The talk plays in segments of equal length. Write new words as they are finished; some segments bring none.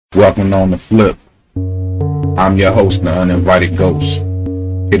Welcome on the flip. I'm your host, the Uninvited Ghost,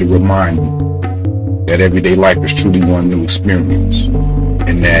 here to remind you that everyday life is truly one new experience,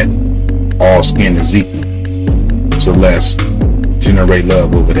 and that all skin is equal. So let's generate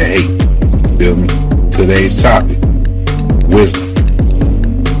love over the hate. You feel me? Today's topic: wisdom.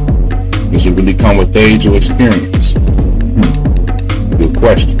 Does it really come with age or experience? Good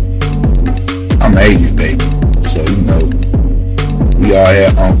question. I'm 80s baby, so we all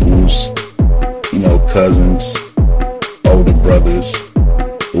had uncles, cousins, older brothers,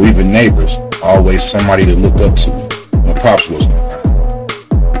 or even neighbors. Always somebody to look up to when pops wasn't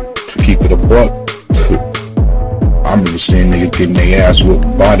around. To keep it a buck, I remember seeing niggas getting their ass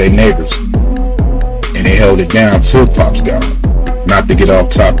whooped by their neighbors, and they held it down till pops got them. Not to get off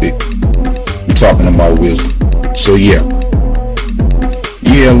topic, we're talking about wisdom. So yeah,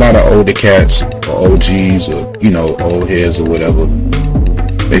 a lot of older cats or OGs or old heads or whatever,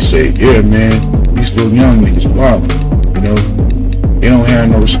 they say, yeah man, these little young niggas wild, they don't have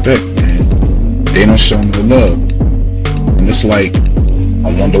no respect, man. They don't show no love. And it's like, I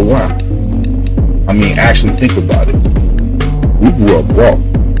wonder why. I mean, actually think about it. We grew up raw.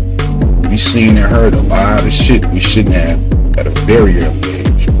 We seen and heard a lot of shit we shouldn't have at a very early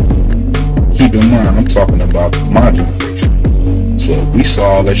age. Keep in mind, I'm talking about my generation. So we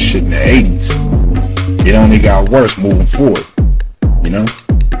saw all that shit in the 80s. It only got worse moving forward,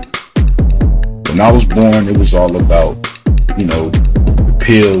 When I was born, it was all about, the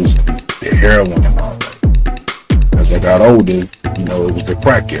pills, the heroin and all that. As I got older, it was the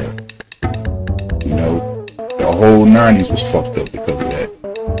crack era. The whole 90s was fucked up because of that.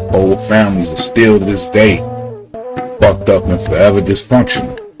 Whole families are still to this day fucked up and forever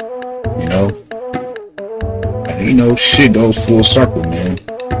dysfunctional, And shit goes full circle, man.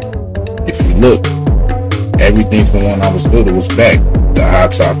 If you look, everything from when I was little was back. The high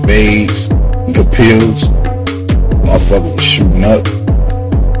top fades, the pills, motherfuckers was shooting up,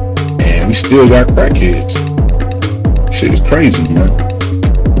 and we still got crackheads. Shit is crazy, man.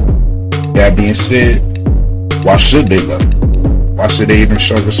 That being said, why should they love it? Why should they even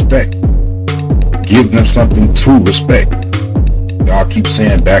show respect? Give them something to respect. Y'all keep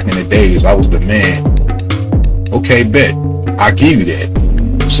saying back in the days I was the man. Okay, bet. I give you that.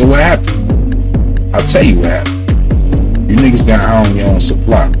 So what happened? I'll tell you what happened. You niggas got out on your own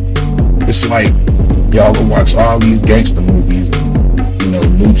supply. It's like y'all go watch all these gangster movies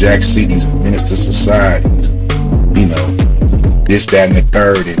and, New Jack Cities and Minister Societies, this, that, and the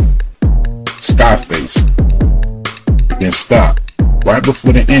third, and Scarface. Then stop right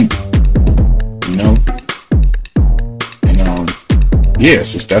before the end, And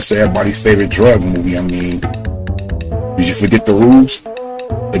since that's everybody's favorite drug movie, did you forget the rules?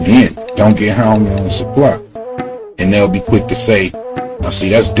 Again, don't get high on your own supply. And they'll be quick to say, now see,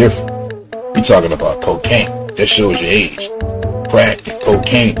 that's different. You talking about cocaine. That shows your age. Crack and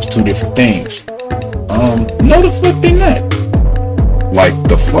cocaine is two different things. No the fuck they not. Like,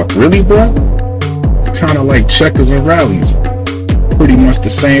 the fuck, really, bro? It's kind of like checkers and rallies. Pretty much the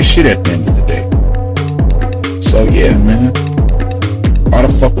same shit at the end of the day. So yeah, man. Why the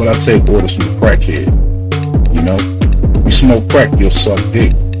fuck would I take orders from a crackhead? You smoke crack, you'll suck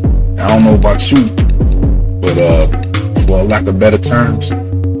dick. I don't know about you, but for lack of better terms,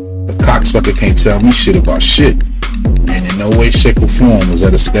 the cocksucker can't tell me shit about shit. And in no way, shape, or form was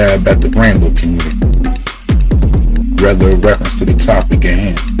that a stab at the Granville community. Rather a reference to the topic at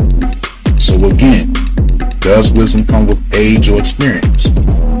hand. So again, does wisdom come with age or experience?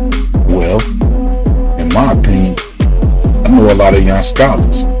 Well, in my opinion, I know a lot of young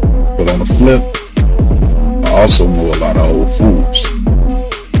scholars, but on the flip, I also know a lot of old fools.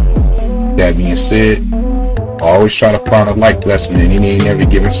 That being said, I always try to find a life lesson in any and every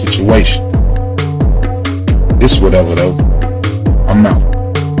given situation. It's whatever though. I'm out.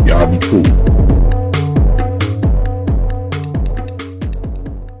 Y'all be cool.